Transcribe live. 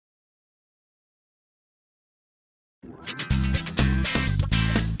Hi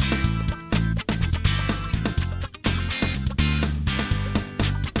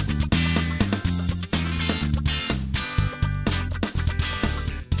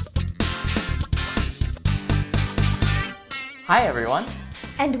everyone!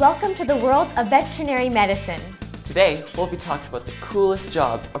 And welcome to the world of veterinary medicine. Today, we'll be talking about the coolest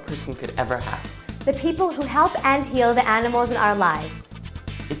jobs a person could ever have. The people who help and heal the animals in our lives.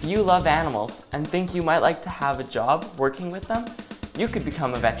 If you love animals and think you might like to have a job working with them, you could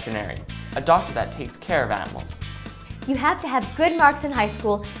become a veterinarian, a doctor that takes care of animals. You have to have good marks in high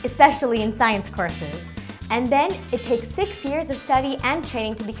school, especially in science courses. And then it takes 6 years of study and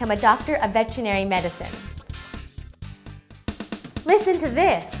training to become a doctor of veterinary medicine. Listen to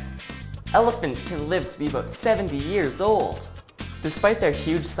this! Elephants can live to be about 70 years old. Despite their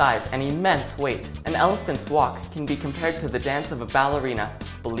huge size and immense weight, an elephant's walk can be compared to the dance of a ballerina.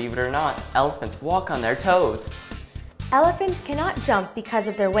 Believe it or not, elephants walk on their toes. Elephants cannot jump because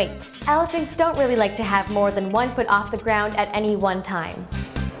of their weight. Elephants don't really like to have more than 1 foot off the ground at any one time.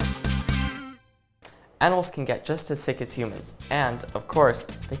 Animals can get just as sick as humans, and, of course,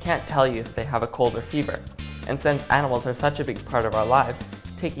 they can't tell you if they have a cold or fever. And since animals are such a big part of our lives,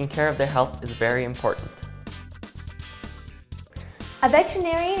 taking care of their health is very important. A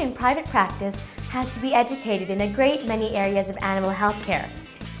veterinarian in private practice has to be educated in a great many areas of animal health care.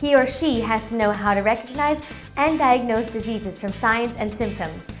 He or she has to know how to recognize and diagnose diseases from signs and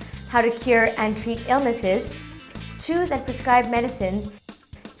symptoms, how to cure and treat illnesses, choose and prescribe medicines,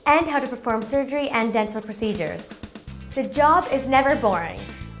 and how to perform surgery and dental procedures. The job is never boring.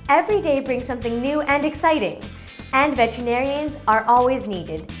 Every day brings something new and exciting, and veterinarians are always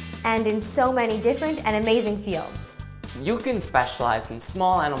needed, and in so many different and amazing fields. You can specialize in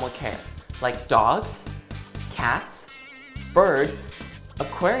small animal care, like dogs, cats, birds,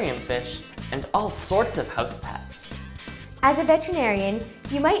 aquarium fish, and all sorts of house pets. As a veterinarian,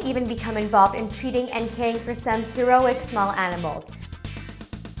 you might even become involved in treating and caring for some heroic small animals.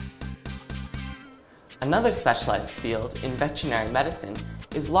 Another specialized field in veterinary medicine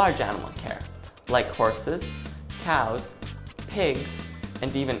is large animal care, like horses, cows, pigs,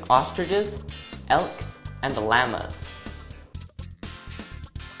 and even ostriches, elk, and llamas.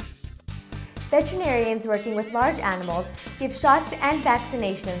 Veterinarians working with large animals give shots and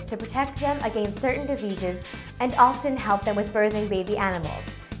vaccinations to protect them against certain diseases and often help them with birthing baby animals.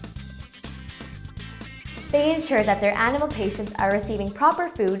 They ensure that their animal patients are receiving proper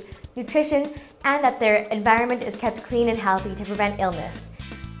food, nutrition, and that their environment is kept clean and healthy to prevent illness.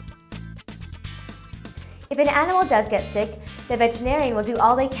 If an animal does get sick, the veterinarian will do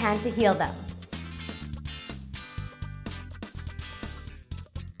all they can to heal them.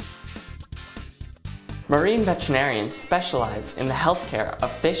 Marine veterinarians specialize in the health care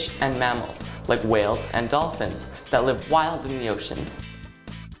of fish and mammals, like whales and dolphins, that live wild in the ocean.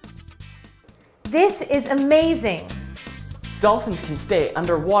 This is amazing! Dolphins can stay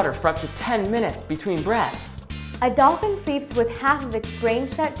underwater for up to 10 minutes between breaths. A dolphin sleeps with half of its brain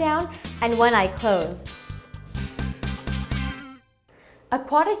shut down and one eye closed.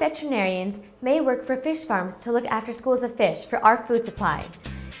 Aquatic veterinarians may work for fish farms to look after schools of fish for our food supply.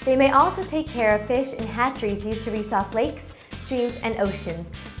 They may also take care of fish in hatcheries used to restock lakes, streams, and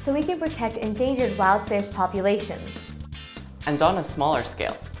oceans, so we can protect endangered wild fish populations. And on a smaller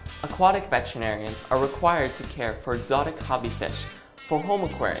scale, aquatic veterinarians are required to care for exotic hobby fish for home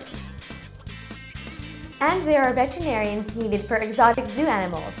aquariums. And there are veterinarians needed for exotic zoo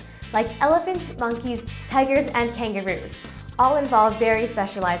animals, like elephants, monkeys, tigers, and kangaroos. All involve very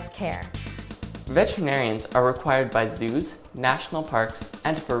specialized care. Veterinarians are required by zoos, national parks,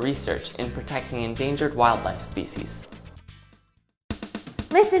 and for research in protecting endangered wildlife species.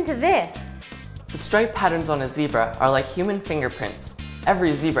 Listen to this! The stripe patterns on a zebra are like human fingerprints.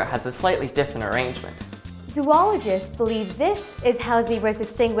 Every zebra has a slightly different arrangement. Zoologists believe this is how zebras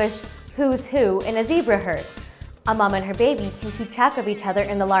distinguish who's who in a zebra herd. A mom and her baby can keep track of each other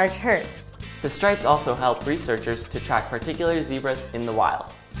in the large herd. The stripes also help researchers to track particular zebras in the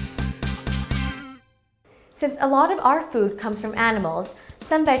wild. Since a lot of our food comes from animals,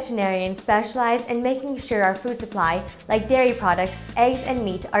 some veterinarians specialize in making sure our food supply, like dairy products, eggs, and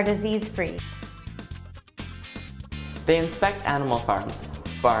meat, are disease-free. They inspect animal farms,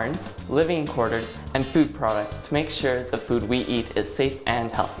 barns, living quarters, and food products to make sure the food we eat is safe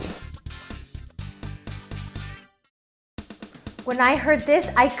and healthy. When I heard this,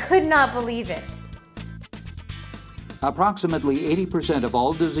 I could not believe it. Approximately 80% of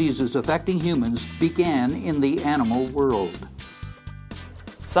all diseases affecting humans began in the animal world.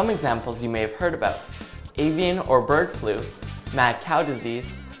 Some examples you may have heard about: avian or bird flu, mad cow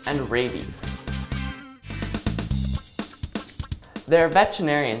disease, and rabies. There are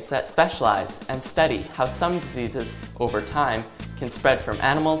veterinarians that specialize and study how some diseases over time can spread from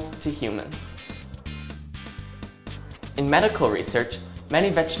animals to humans. In medical research, many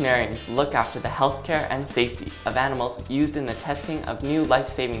veterinarians look after the healthcare and safety of animals used in the testing of new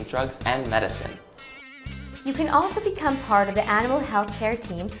life-saving drugs and medicine. You can also become part of the animal health care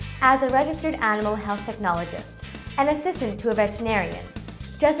team as a registered animal health technologist, an assistant to a veterinarian.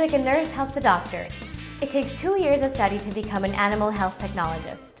 Just like a nurse helps a doctor, it takes 2 years of study to become an animal health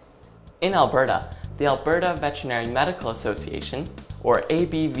technologist. In Alberta, the Alberta Veterinary Medical Association, or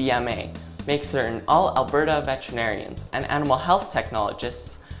ABVMA, makes certain all Alberta veterinarians and animal health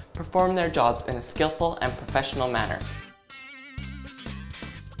technologists perform their jobs in a skillful and professional manner.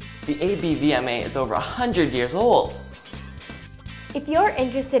 The ABVMA is over 100 years old. If you're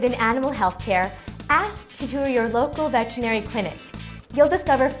interested in animal health care, ask to tour your local veterinary clinic. You'll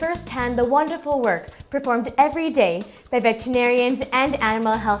discover firsthand the wonderful work performed every day by veterinarians and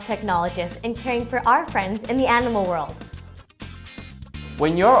animal health technologists in caring for our friends in the animal world.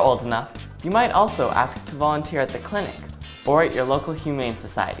 When you're old enough, you might also ask to volunteer at the clinic or at your local humane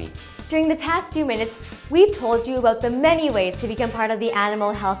society. During the past few minutes, we've told you about the many ways to become part of the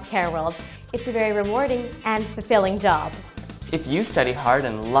animal health care world. It's a very rewarding and fulfilling job. If you study hard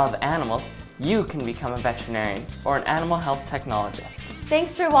and love animals, you can become a veterinarian or an animal health technologist.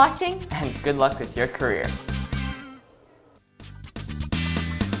 Thanks for watching, And good luck with your career.